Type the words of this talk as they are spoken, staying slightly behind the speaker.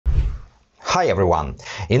Hi everyone!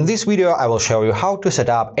 In this video I will show you how to set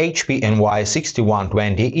up HP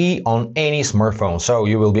NY6120E on any smartphone, so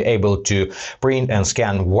you will be able to print and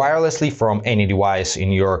scan wirelessly from any device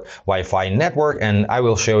in your Wi-Fi network, and I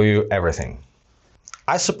will show you everything.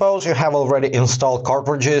 I suppose you have already installed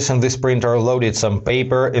cartridges in this printer, loaded some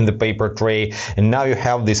paper in the paper tray, and now you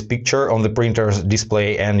have this picture on the printer's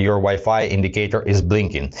display and your Wi-Fi indicator is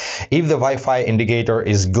blinking. If the Wi-Fi indicator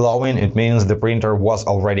is glowing, it means the printer was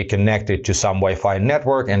already connected to some Wi-Fi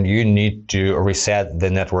network and you need to reset the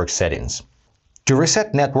network settings. To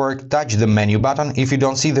reset network, touch the menu button. If you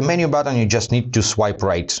don't see the menu button, you just need to swipe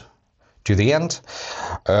right to the end.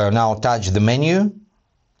 Now touch the menu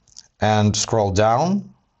and scroll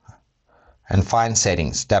down and find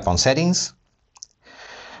Settings. Tap on Settings,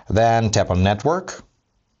 then tap on Network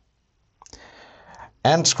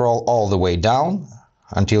and scroll all the way down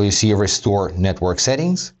until you see Restore Network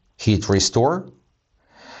Settings. Hit Restore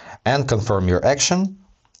and confirm your action.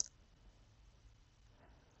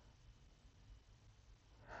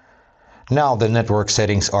 Now the network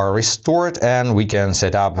settings are restored and we can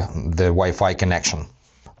set up the Wi-Fi connection.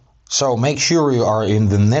 So make sure you are in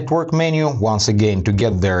the network menu. Once again, to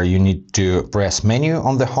get there you need to press menu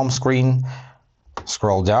on the home screen,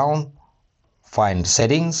 scroll down, find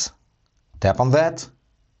Settings, tap on that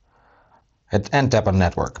and tap on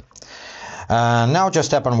Network. Now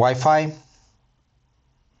just tap on Wi-Fi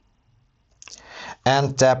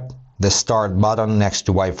and tap the Start button next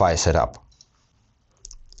to Wi-Fi setup.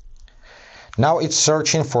 Now it's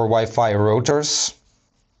searching for Wi-Fi routers.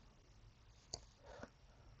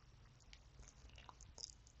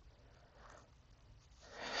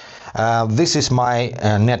 This is my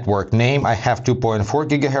network name. I have 2.4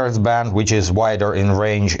 GHz band, which is wider in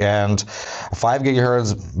range, and 5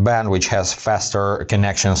 GHz band, which has faster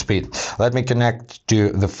connection speed. Let me connect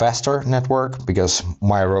to the faster network because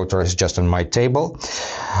my router is just on my table.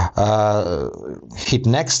 Hit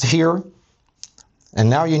Next here, and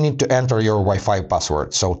now you need to enter your Wi-Fi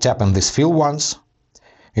password. So tap on this field once.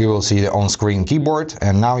 You will see the on-screen keyboard,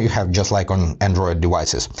 and now you have just like on Android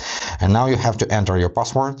devices. And now you have to enter your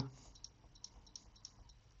password.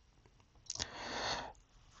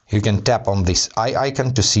 You can tap on this eye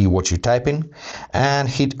icon to see what you type in and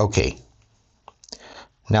hit OK.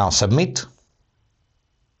 Now submit.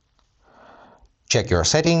 Check your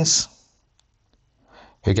settings.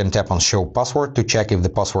 You can tap on Show Password to check if the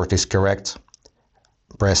password is correct.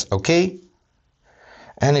 Press OK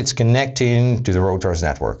and it's connecting to the router's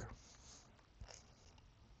network.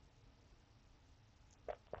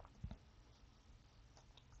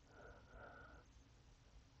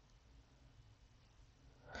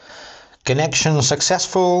 Connection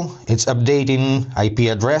successful. It's updating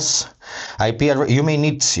IP address. You may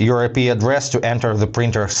need your IP address to enter the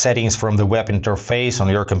printer settings from the web interface on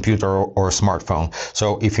your computer or smartphone.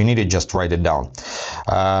 So if you need it, just write it down.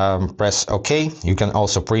 Press OK. You can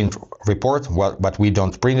also print report, but we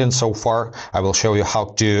don't print it so far. I will show you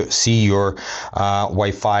how to see your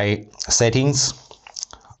Wi-Fi settings.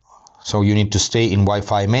 So you need to stay in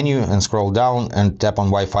Wi-Fi menu and scroll down and tap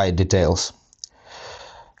on Wi-Fi details.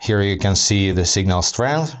 Here you can see the signal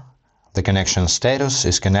strength, the connection status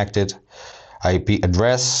is connected, IP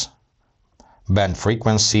address, band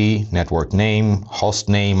frequency, network name, host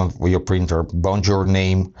name of your printer, Bonjour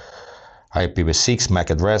name, IPv6, MAC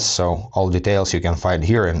address, so all details you can find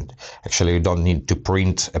here, and actually you don't need to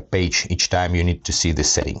print a page each time you need to see the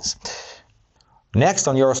settings. Next,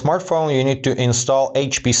 on your smartphone, you need to install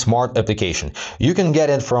HP Smart application. You can get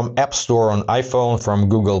it from App Store on iPhone, from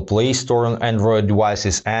Google Play Store on Android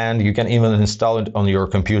devices, and you can even install it on your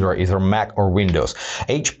computer, either Mac or Windows.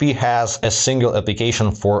 HP has a single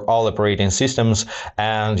application for all operating systems,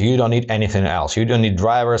 and you don't need anything else. You don't need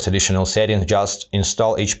drivers, additional settings, just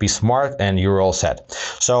install HP Smart and you're all set.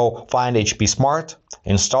 So find HP Smart,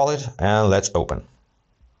 install it, and let's open.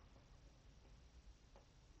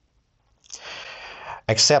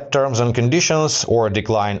 Accept terms and conditions or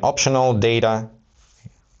decline optional data.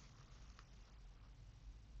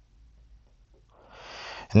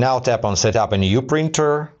 Now tap on Set up a new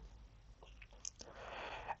printer.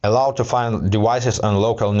 Allow to find devices on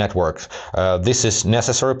local networks. This is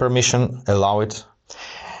necessary permission. Allow it.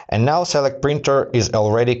 And now select printer is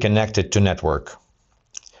already connected to network.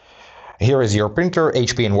 Here is your printer.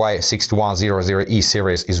 HP NY6100E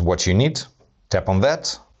series is what you need. Tap on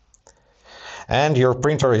that. And your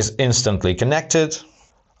printer is instantly connected.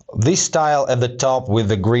 This tile at the top with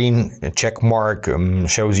the green check mark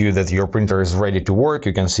shows you that your printer is ready to work.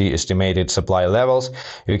 You can see estimated supply levels.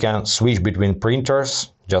 You can switch between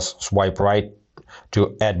printers. Just swipe right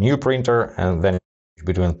to add new printer, and then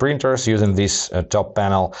between printers using this top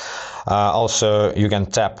panel. Also, you can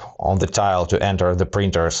tap on the tile to enter the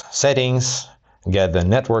printer's settings, get the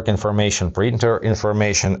network information, printer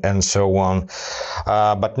information, and so on.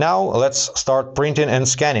 But now let's start printing and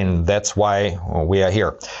scanning. That's why we are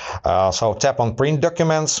here. So tap on Print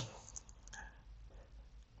Documents.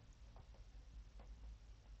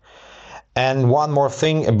 And one more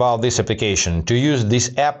thing about this application. To use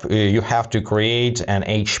this app, you have to create an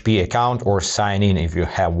HP account or sign in if you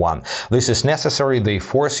have one. This is necessary. They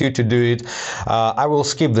force you to do it. I will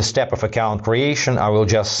skip the step of account creation. I will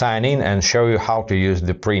just sign in and show you how to use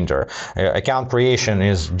the printer. Account creation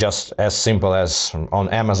is just as simple as on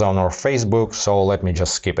Amazon or Facebook, so let me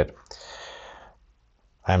just skip it.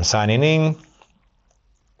 I'm signing in.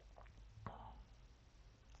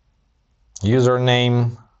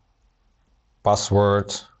 Username,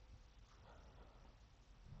 password,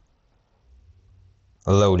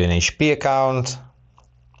 load an HP account,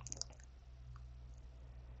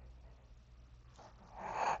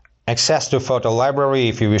 access to photo library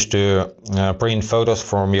if you wish to print photos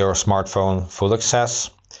from your smartphone, full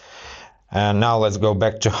access. And now let's go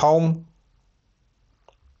back to home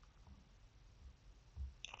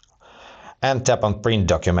and tap on Print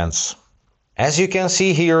Documents. As you can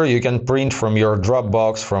see here, you can print from your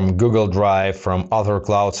Dropbox, from Google Drive, from other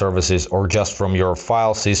cloud services, or just from your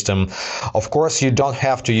file system. Of course, you don't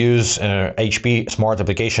have to use HP Smart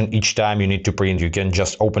Application each time you need to print. You can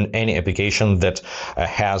just open any application that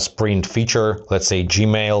has print feature, let's say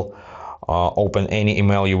Gmail. Open any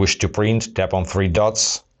email you wish to print, tap on three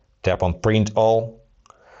dots, tap on Print All,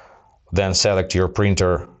 then select your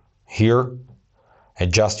printer here.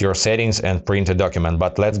 Adjust your settings and print a document.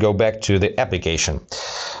 But let's go back to the application.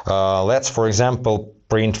 Let's, for example,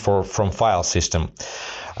 print from file system.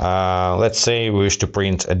 Let's say we wish to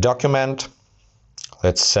print a document.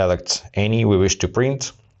 Let's select any we wish to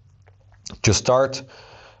print. To start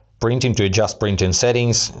printing, to adjust printing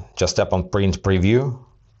settings, just tap on Print Preview,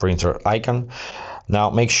 printer icon. Now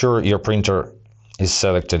make sure your printer is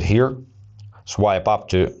selected here. Swipe up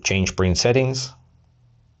to change print settings.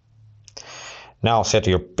 Now set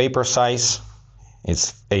your paper size,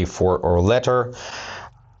 it's A4 or letter.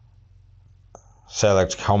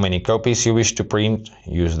 Select how many copies you wish to print,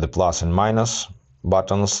 use the plus and minus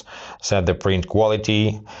buttons. Set the print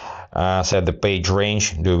quality, set the page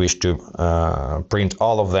range, do you wish to print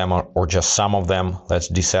all of them or just some of them. Let's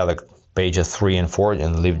deselect pages 3 and 4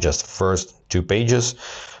 and leave just first 2 pages.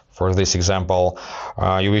 For this example,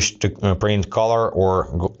 you wish to print color or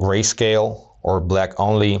grayscale, or black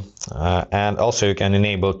only, and also you can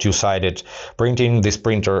enable two-sided printing. This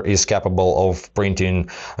printer is capable of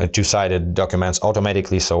printing two-sided documents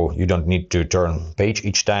automatically, so you don't need to turn page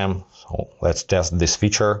each time. So let's test this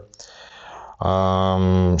feature.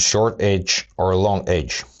 Short edge or long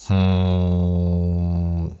edge?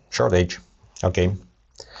 Short edge. Okay,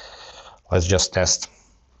 let's just test.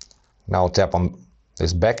 Now tap on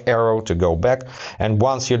this back arrow to go back, and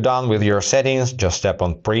once you're done with your settings, just tap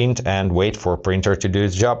on Print and wait for printer to do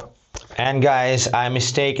its job. And guys, I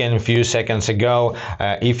mistaken a few seconds ago.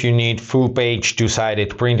 If you need full page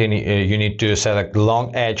two-sided printing, you need to select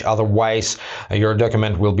long edge, otherwise your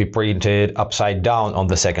document will be printed upside down on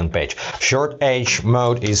the second page. Short edge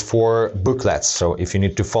mode is for booklets, so if you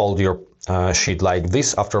need to fold your sheet like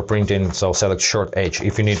this after printing, so select short edge.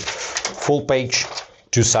 If you need full page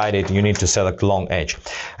two-sided, you need to select long edge.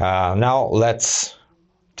 Now let's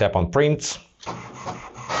tap on Print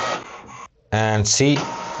and see,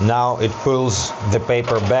 now it pulls the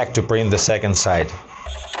paper back to print the second side.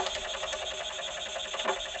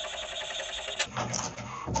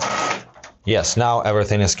 Yes, now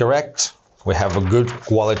everything is correct. We have a good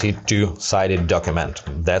quality two-sided document.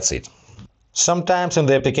 That's it. Sometimes in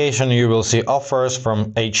the application you will see offers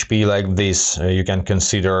from HP like this. You can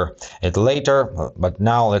consider it later, but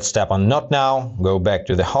now let's tap on Not Now, go back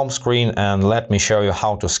to the home screen, and let me show you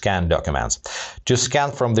how to scan documents. To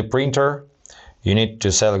scan from the printer, you need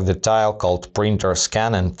to select the tile called Printer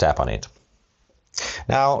Scan and tap on it.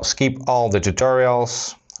 Now skip all the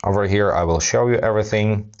tutorials. Over here I will show you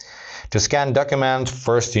everything. To scan document,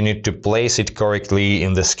 first you need to place it correctly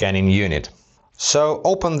in the scanning unit. So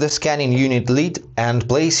open the scanning unit lid and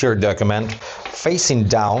place your document facing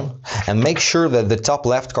down, and make sure that the top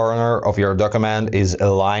left corner of your document is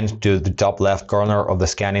aligned to the top left corner of the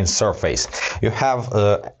scanning surface. You have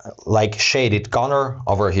like shaded corner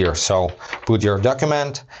over here, so put your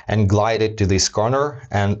document and glide it to this corner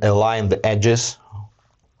and align the edges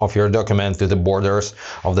of your document to the borders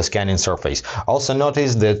of the scanning surface. Also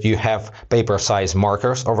notice that you have paper size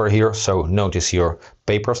markers over here, so notice your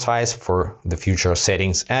paper size for the future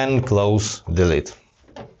settings and close the lid.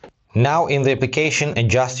 Now in the application,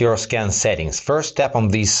 adjust your scan settings. First, tap on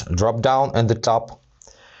this drop down at the top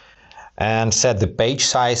and set the page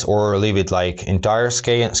size, or leave it like entire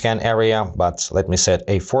scan area, but let me set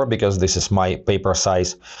A4 because this is my paper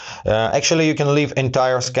size. Actually, you can leave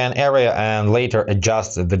entire scan area and later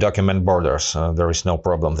adjust the document borders. There is no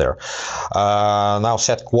problem there. Now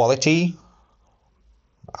set quality.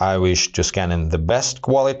 I wish to scan in the best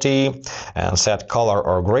quality, and set color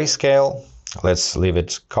or grayscale. Let's leave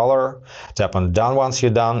it color. Tap on done once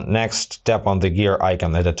you're done. Next, tap on the gear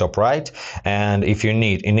icon at the top right, and if you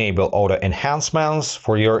need, enable auto enhancements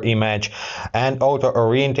for your image and auto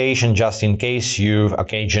orientation, just in case you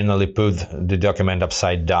occasionally put the document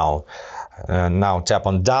upside down. Now tap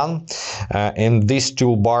on done. In this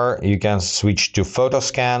toolbar you can switch to photo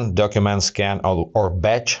scan, document scan, or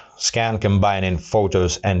batch scan, combining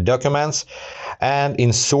photos and documents. And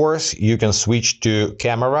in source you can switch to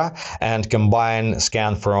camera and combine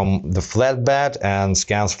scan from the flatbed and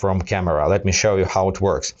scans from camera. Let me show you how it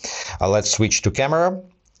works. Let's switch to camera,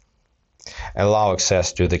 allow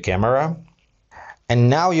access to the camera. And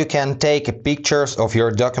now you can take pictures of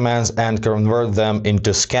your documents and convert them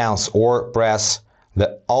into scans, or press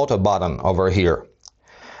the auto button over here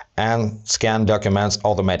and scan documents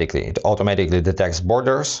automatically. It automatically detects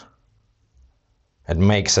borders. It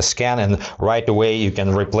makes a scan, and right away you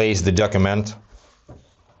can replace the document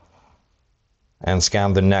and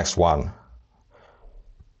scan the next one.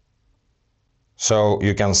 So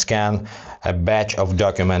you can scan a batch of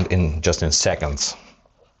document in just in seconds.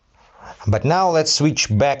 But now let's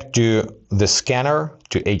switch back to the scanner,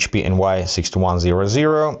 to HP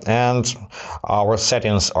NY6100, and our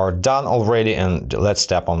settings are done already, and let's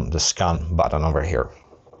tap on the scan button over here.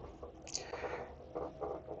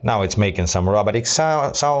 Now it's making some robotic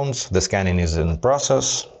sounds. The scanning is in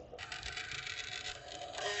process.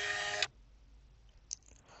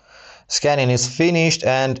 Scanning is finished,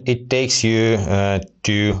 and it takes you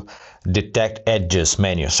to detect edges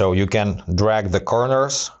menu. So you can drag the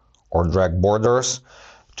corners or drag borders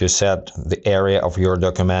to set the area of your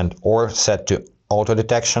document, or set to auto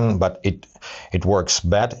detection, but it works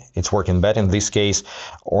bad. It's working bad in this case.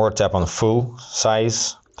 Or tap on full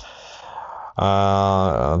size.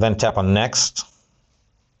 Then tap on next.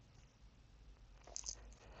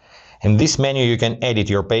 In this menu you can edit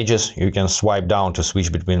your pages. You can swipe down to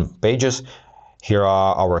switch between pages. Here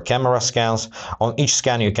are our camera scans. On each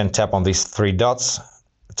scan you can tap on these three dots,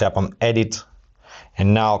 tap on edit,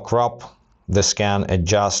 and now crop the scan,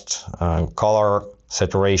 adjust color,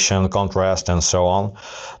 saturation, contrast, and so on.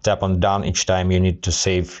 Tap on done each time you need to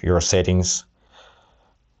save your settings.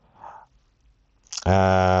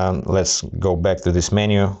 Let's go back to this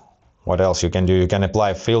menu. What else you can do? You can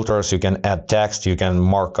apply filters, you can add text, you can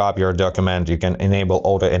mark up your document, you can enable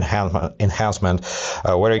auto enhancement.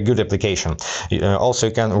 Very good application. Also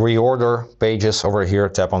you can reorder pages over here.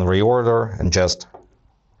 Tap on reorder and just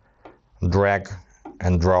drag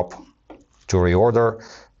and drop to reorder.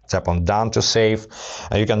 Tap on done to save.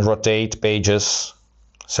 You can rotate pages.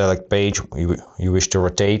 Select page you wish to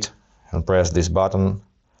rotate and press this button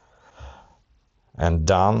and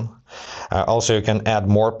done. Also you can add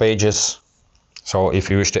more pages. So if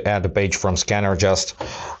you wish to add a page from scanner, just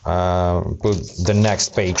put the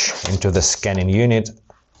next page into the scanning unit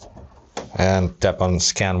and tap on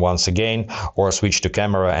scan once again, or switch to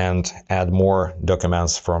camera and add more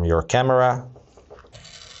documents from your camera.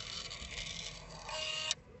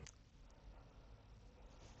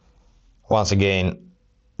 Once again,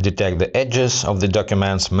 detect the edges of the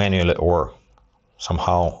documents manually or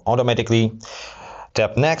somehow automatically.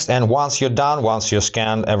 Tap next, and once you're done, once you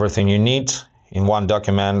scanned everything you need in one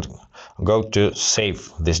document, go to save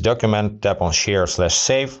this document. Tap on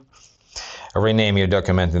share/save. Rename your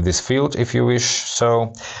document in this field if you wish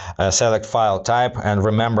so. Select file type, and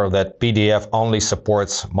remember that PDF only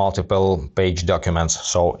supports multiple page documents.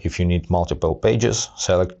 So if you need multiple pages,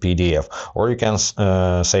 select PDF, or you can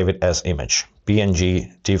save it as image, PNG,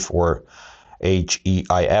 TIFF, or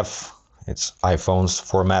HEIF. It's iPhone's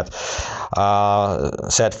format.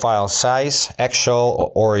 Set file size,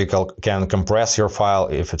 actual, or you can compress your file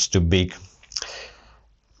if it's too big.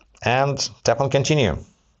 And tap on continue.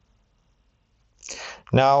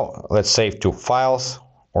 Now let's save to files,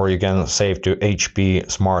 or you can save to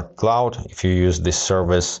HP Smart Cloud if you use this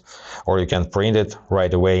service, or you can print it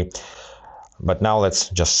right away. But now let's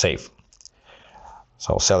just save.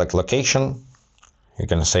 So select location. You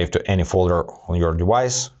can save to any folder on your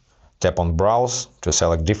device. Tap on browse to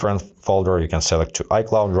select different folder. You can select to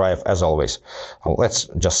iCloud Drive as always. Let's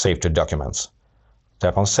just save to documents.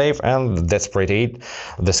 Tap on save, and that's pretty it.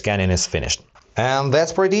 The scanning is finished. And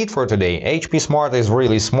that's pretty it for today. HP Smart is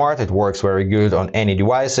really smart. It works very good on any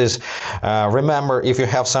devices. Remember, if you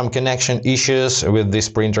have some connection issues with this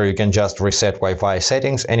printer, you can just reset Wi-Fi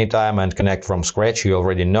settings anytime and connect from scratch. You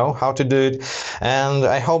already know how to do it. And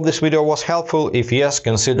I hope this video was helpful. If yes,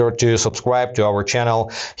 consider to subscribe to our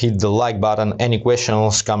channel, hit the like button. Any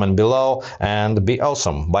questions, comment below, and be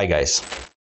awesome. Bye guys.